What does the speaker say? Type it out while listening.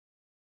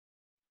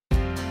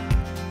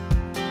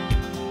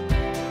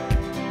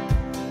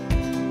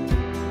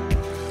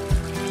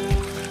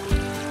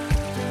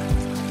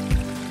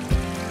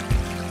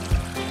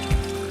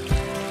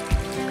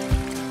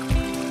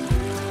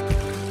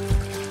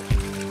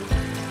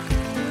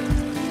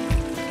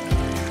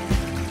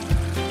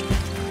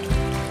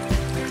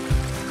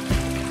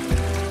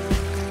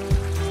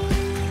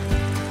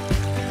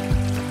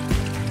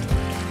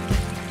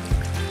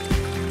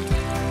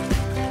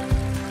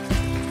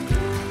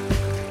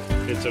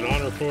It's an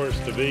honor for us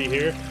to be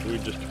here. We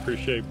just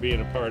appreciate being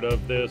a part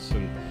of this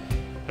and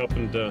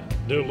helping to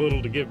do a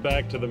little to give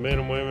back to the men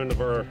and women of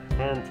our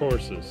armed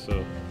forces.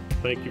 So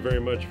thank you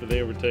very much for the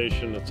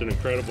invitation. It's an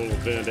incredible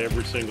event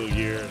every single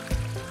year.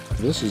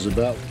 This is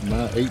about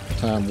my 8th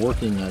time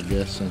working, I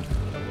guess, and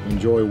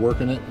enjoy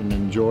working it and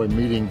enjoy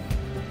meeting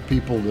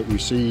people that we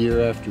see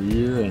year after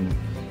year and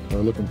are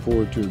looking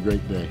forward to a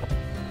great day.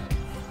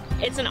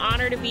 It's an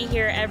honor to be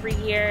here every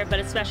year, but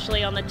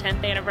especially on the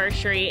 10th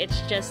anniversary.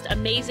 It's just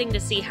amazing to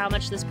see how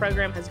much this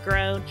program has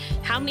grown,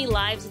 how many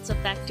lives it's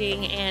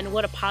affecting, and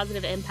what a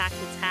positive impact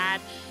it's had.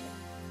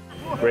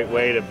 Great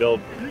way to build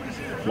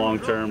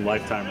long-term,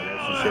 lifetime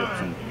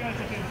relationships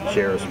and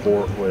share a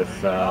sport with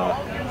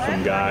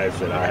some guys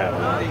that I have a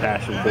lot of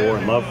passion for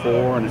and love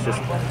for, and it's just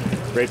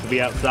great to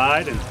be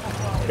outside and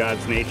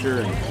God's nature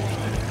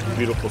and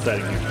beautiful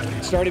setting here.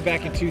 It started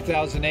back in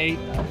 2008.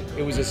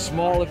 It was a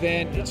small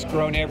event. It's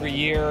grown every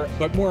year,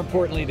 but more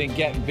importantly than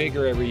getting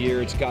bigger every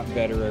year, it's gotten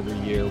better every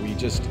year. We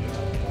just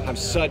have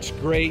such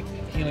great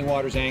Healing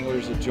Waters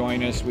anglers that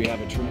join us. We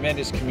have a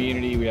tremendous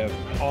community. We have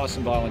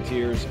awesome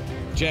volunteers,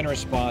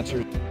 generous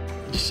sponsors.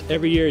 Just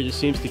every year it just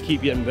seems to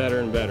keep getting better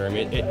and better. I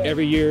mean,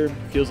 every year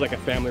feels like a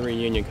family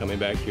reunion coming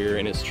back here,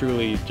 and it's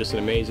truly just an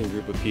amazing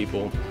group of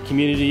people.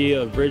 Community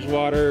of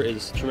Bridgewater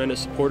is tremendous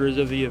supporters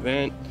of the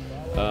event.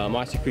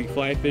 Mossy Creek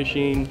Fly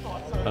Fishing,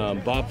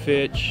 Bob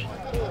Fitch,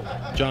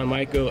 John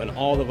Michael, and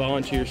all the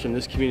volunteers from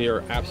this community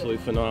are absolutely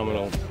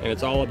phenomenal. And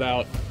it's all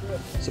about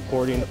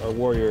supporting our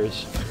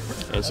warriors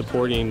and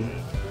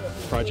supporting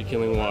Project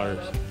Healing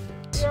Waters.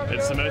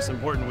 It's the most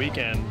important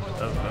weekend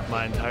of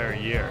my entire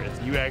year.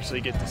 You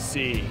actually get to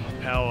see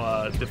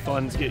how the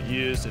funds get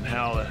used and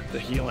how the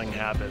healing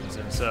happens,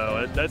 and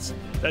so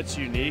that's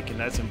unique and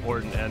that's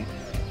important.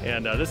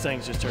 And this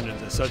thing's just turned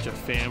into such a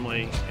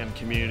family and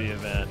community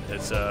event.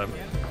 It's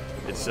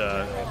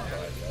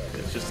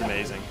just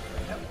amazing.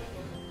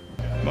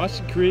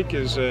 Mossy Creek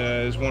is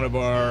one of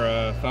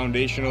our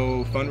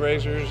foundational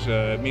fundraisers.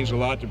 It means a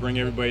lot to bring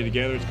everybody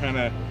together. It's kind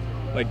of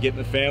like getting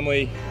the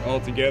family all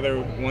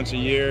together once a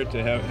year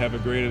to have a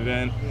great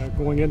event.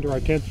 Going into our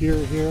 10th year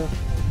here,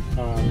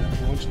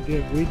 once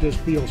again, we just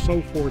feel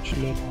so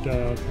fortunate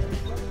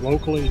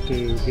locally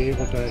to be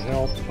able to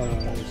help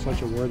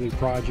such a worthy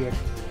project.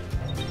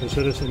 The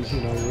citizens,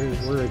 you know,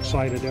 we're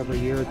excited every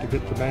year to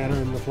get the banner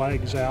and the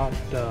flags out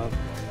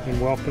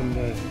and welcome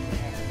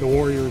the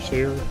warriors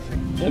here.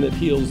 And it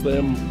heals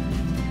them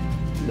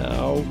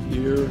now,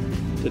 here,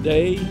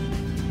 today,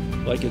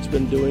 like it's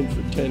been doing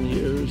for 10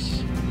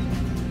 years.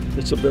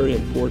 It's a very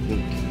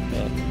important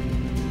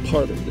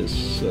part of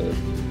this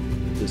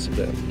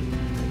event.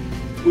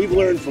 We've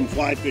learned from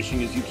fly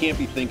fishing is you can't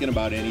be thinking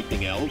about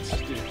anything else,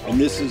 and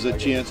this is a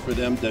chance for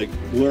them to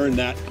learn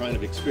that kind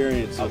of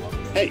experience of,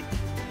 hey,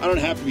 I don't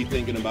have to be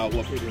thinking about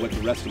what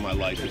the rest of my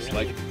life is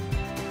like.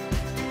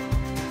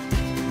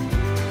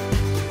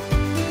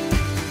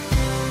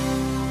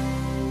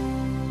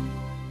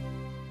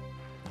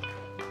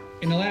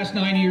 In the last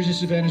 9 years,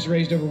 this event has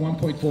raised over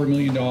 $1.4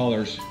 million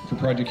for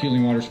Project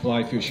Healing Waters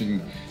fly fishing.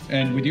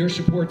 And with your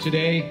support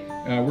today,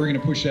 we're going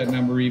to push that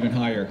number even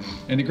higher.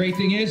 And the great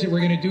thing is that we're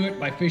going to do it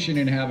by fishing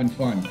and having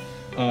fun.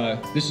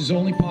 This is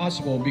only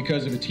possible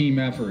because of a team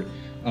effort.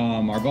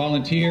 Our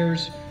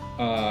volunteers,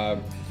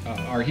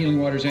 our Healing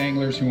Waters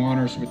anglers who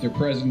honor us with their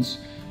presence,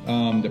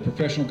 the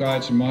professional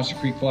guides from Mossy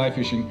Creek Fly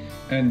Fishing,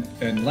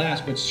 and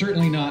last but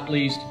certainly not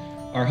least,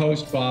 our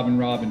host Bob and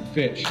Robin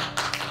Fitch.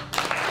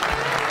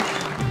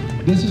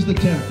 This is the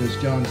 10th, as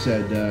John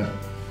said.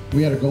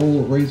 We had a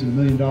goal of raising $1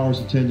 million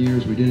in 10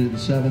 years. We did it in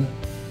 7.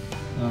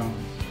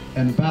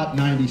 And about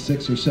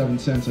 96 or 7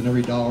 cents on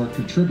every dollar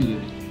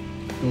contributed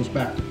goes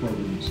back to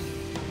programs.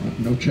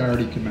 No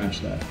charity can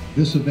match that.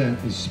 This event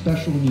is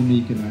special and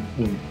unique in that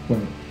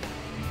way.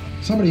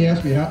 Somebody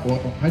asked me,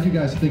 how'd you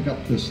guys think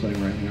up this thing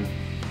right now?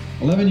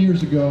 11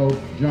 years ago,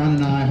 John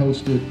and I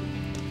hosted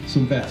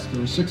some vets. There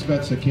were 6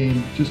 vets that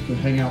came just to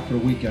hang out for the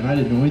weekend. I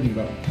didn't know anything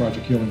about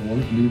Project Healing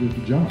Waters, neither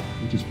did John.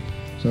 We just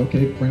said,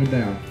 okay, bring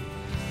them down.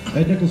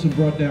 Ed Nicholson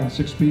brought down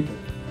 6 people.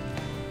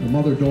 My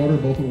mother, daughter,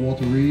 both at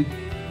Walter Reed,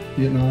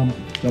 Vietnam,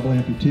 double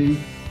amputee,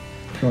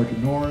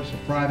 Sergeant Norris, a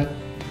private,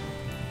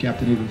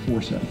 Captain Evan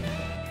Forsyth.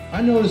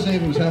 I noticed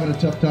Ava was having a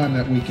tough time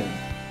that weekend.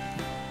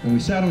 And we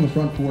sat on the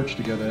front porch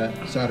together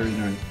that Saturday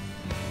night.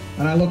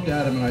 And I looked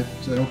at him and I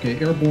said, okay,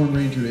 airborne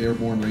ranger to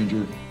airborne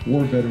ranger,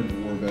 war veteran to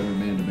war veteran,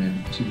 man to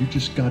man. I said, you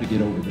just got to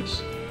get over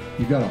this.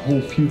 You've got a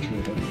whole future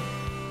ahead of you.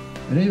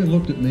 And Ava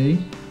looked at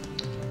me,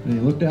 and he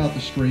looked out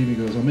the stream, he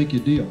goes, I'll make you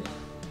a deal.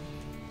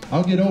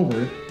 I'll get over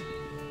it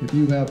if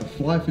you have a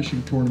fly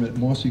fishing tournament at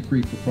Mossy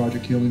Creek for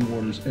Project Healing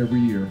Waters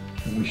every year,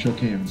 and we shook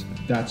hands.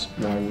 That's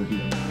why we're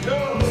here.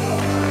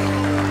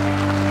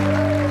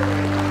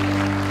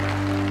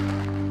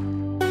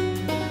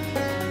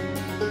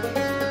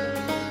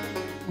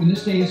 When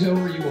this day is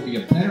over, you will be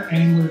a better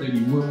angler than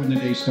you were when the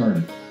day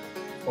started.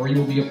 Or you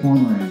will be a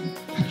former angler.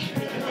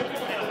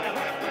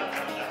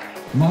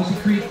 Mossy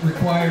Creek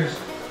requires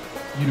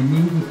you to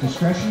move with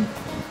discretion,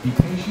 be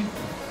patient,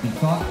 be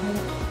thoughtful,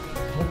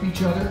 help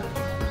each other,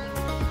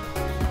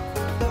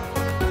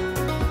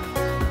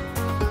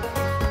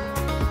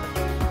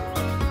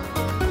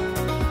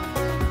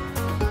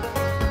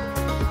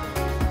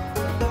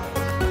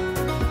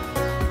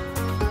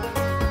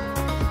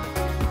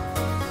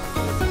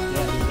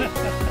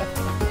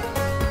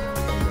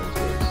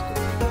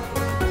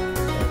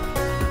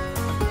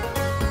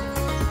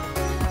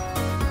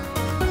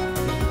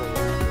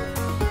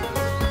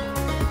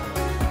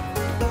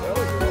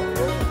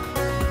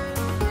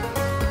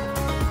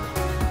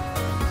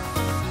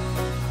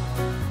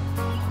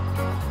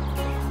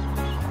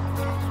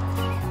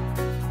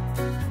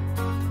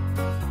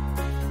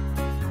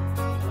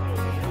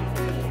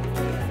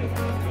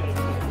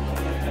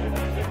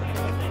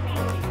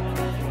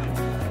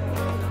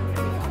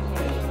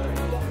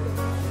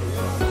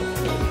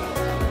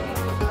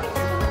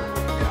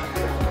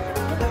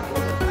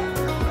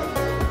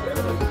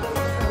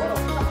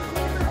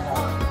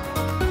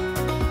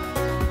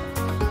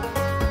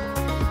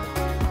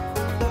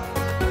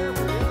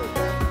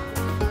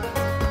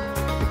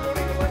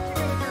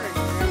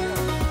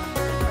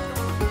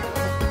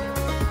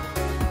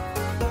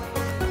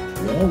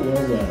 Well,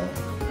 well, well.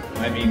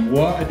 I mean,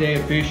 what a day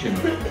of fishing.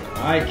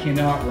 I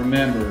cannot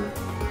remember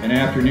an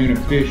afternoon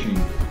of fishing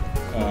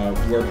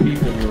where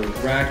people were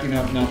racking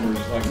up numbers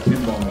like a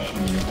pinball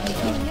machine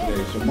as happened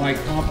today. So my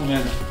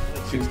compliments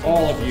to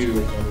all of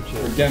you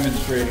for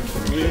demonstrating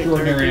some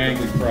extraordinary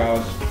angling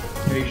prowess,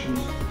 patience,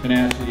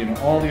 tenacity, and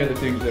all the other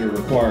things that are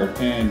required.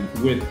 And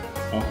with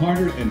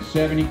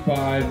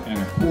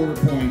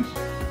 175.25 points,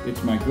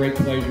 it's my great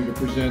pleasure to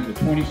present the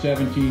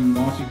 2017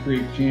 Mossy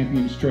Creek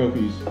Champions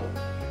Trophies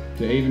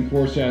to Avon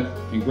Forsyth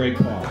and Greg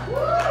Paul.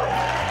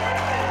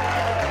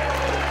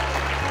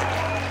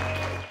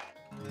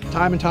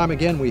 Time and time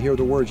again we hear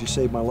the words, "You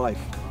saved my life."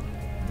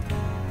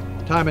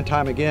 Time and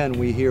time again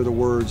we hear the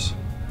words,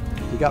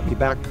 "You got me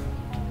back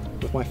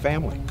with my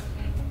family."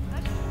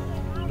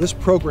 This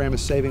program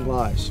is saving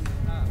lives,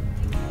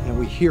 and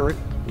we hear it,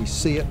 we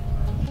see it.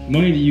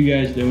 Money that you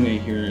guys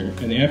donate here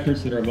and the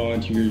efforts that our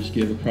volunteers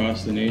give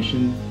across the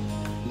nation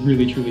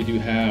really truly do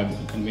have an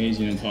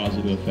amazing and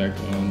positive effect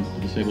on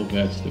the disabled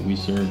vets that we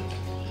serve.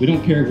 We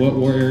don't care what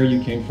war era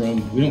you came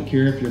from. We don't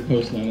care if you're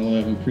post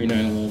 9/11, pre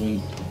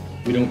 9/11.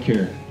 We don't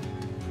care.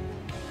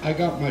 I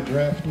got my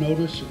draft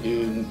notice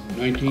in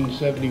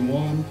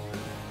 1971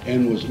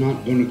 and was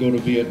not going to go to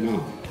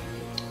Vietnam.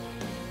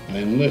 I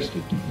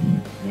enlisted,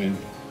 went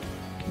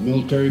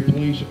military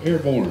police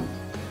airborne.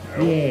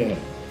 Yeah.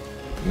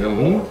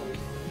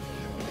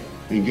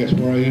 And guess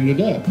where I ended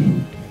up?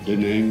 Da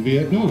Nang,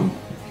 Vietnam.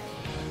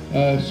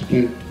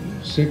 Spent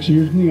 6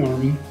 years in the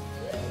Army.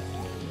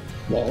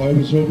 While I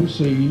was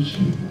overseas,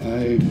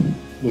 I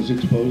was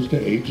exposed to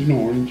Agent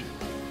Orange.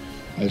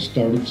 I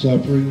started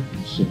suffering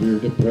severe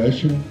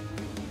depression,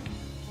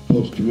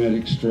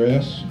 post-traumatic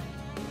stress,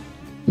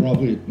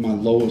 probably at my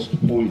lowest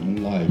point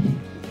in life.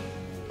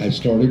 I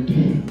started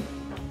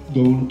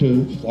going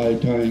to fly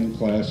tying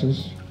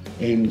classes,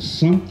 and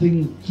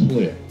something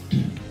clicked.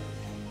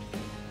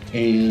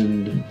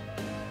 And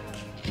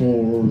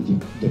for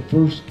the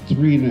first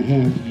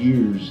 3.5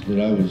 years that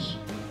I was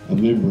a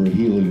member of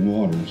Healing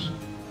Waters,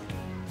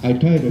 I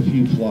tied a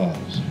few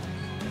flies,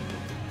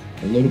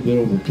 a little bit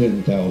over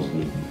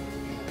 10,000 of them.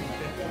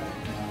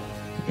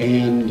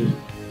 And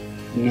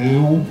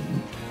now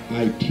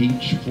I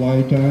teach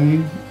fly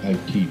tying, I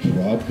teach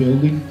rod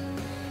building.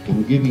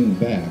 I'm giving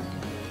back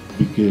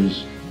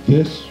because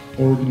this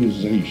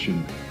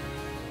organization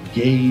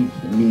gave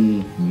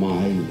me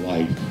my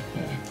life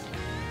back.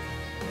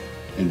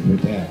 And for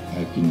that,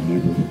 I can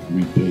never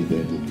repay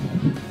that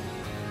enough.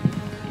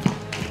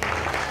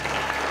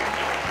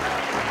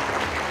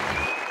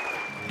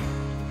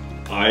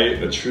 I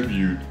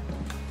attribute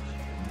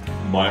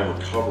my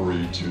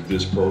recovery to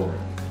this program.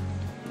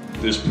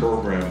 This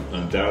program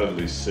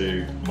undoubtedly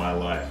saved my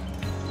life.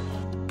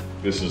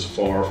 This is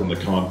far from the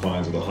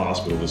confines of the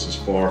hospital. This is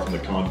far from the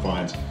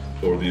confines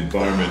or the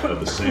environment of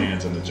the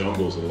sands and the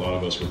jungles that a lot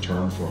of us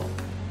return from.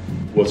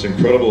 What's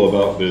incredible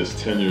about this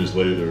 10 years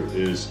later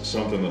is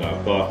something that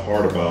I've thought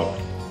hard about,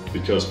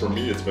 because for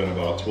me it's been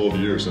about 12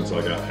 years since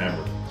I got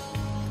hammered.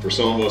 For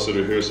some of us that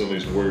are here, some of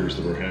these warriors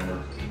that were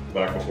hammered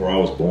back before I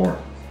was born.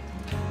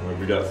 Right?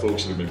 We got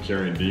folks that have been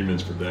carrying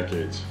demons for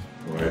decades,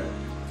 right?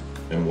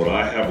 And what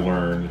I have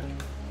learned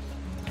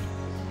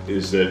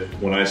is that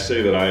when I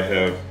say that I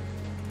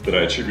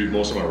attribute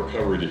most of my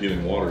recovery to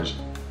Healing Waters,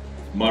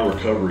 my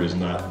recovery is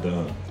not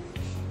done.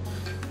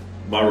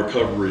 My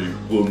recovery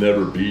will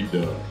never be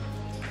done.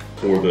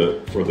 For the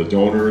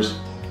donors,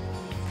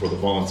 for the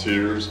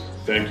volunteers,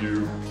 thank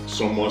you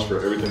so much for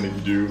everything that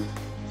you do.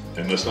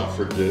 And let's not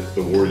forget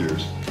the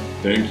warriors.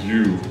 Thank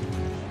you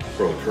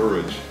for the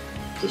courage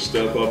to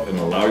step up and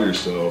allow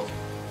yourself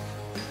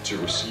to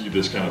receive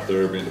this kind of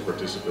therapy and to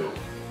participate.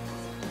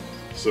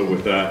 So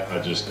with that, I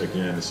just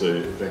again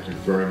say thank you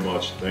very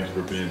much. Thank you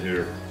for being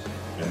here.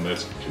 And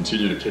let's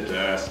continue to kick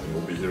ass, and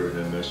we'll be here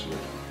again next year.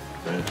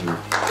 Thank you.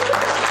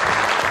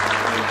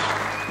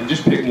 And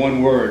just pick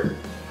one word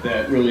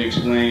that really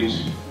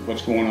explains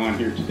what's going on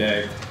here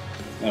today.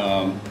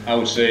 I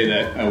would say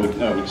that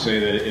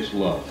it's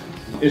love.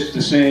 It's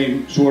the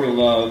same sort of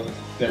love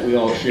that we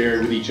all share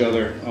with each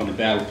other on the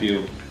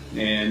battlefield,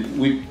 and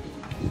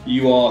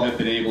you all have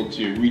been able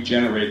to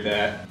regenerate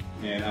that.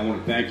 And I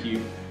want to thank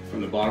you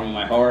from the bottom of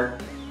my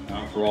heart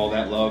for all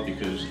that love,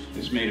 because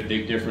it's made a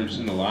big difference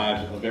in the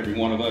lives of every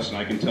one of us. And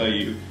I can tell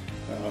you,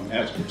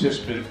 as a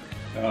participant,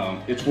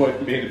 it's what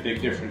made a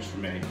big difference for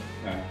me.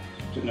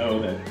 To know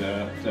that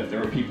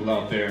there are people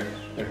out there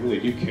that really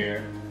do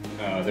care.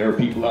 There are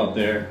people out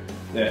there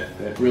that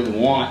really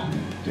want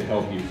to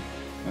help you,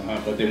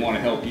 but they want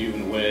to help you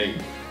in a way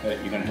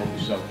that you're going to help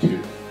yourself too.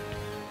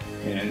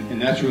 And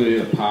that's really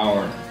the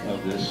power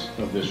of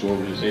this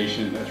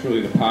organization. That's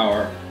really the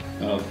power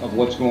of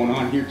what's going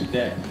on here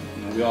today.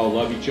 You know, we all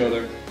love each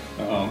other,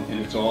 and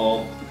it's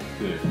all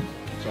good.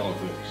 It's all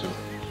good. So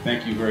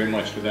thank you very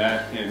much for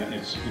that. And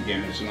it's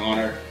an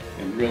honor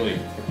and really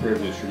a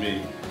privilege for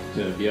me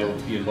to be able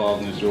to be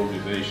involved in this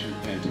organization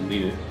and to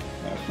lead it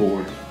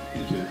forward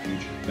into the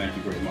future. Thank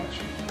you very much.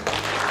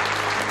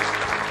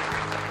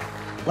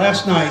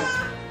 Last night,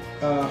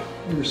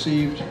 we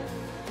received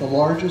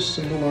the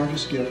single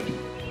largest gift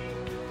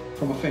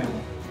from a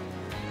family,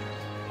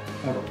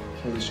 ever,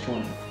 for this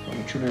tournament, from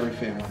the Trineri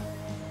family.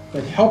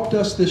 They helped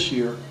us this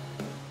year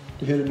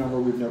to hit a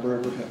number we've never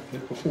ever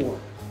hit before.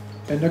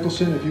 And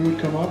Nicholson, if you would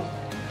come up,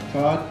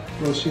 Todd,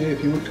 Rossier,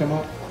 if you would come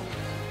up.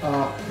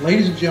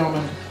 Ladies and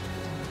gentlemen,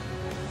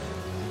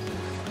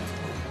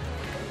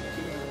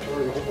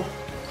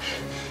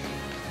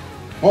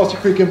 Mossy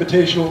Creek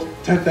Invitational,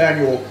 10th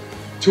annual,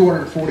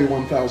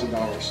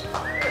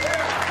 $241,000.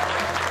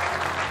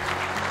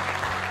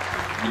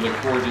 We look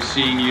forward to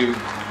seeing you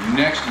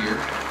next year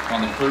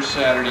on the first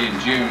Saturday in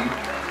June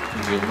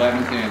for the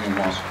 11th annual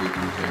Mossy Creek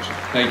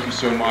Invitational. Thank you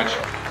so much.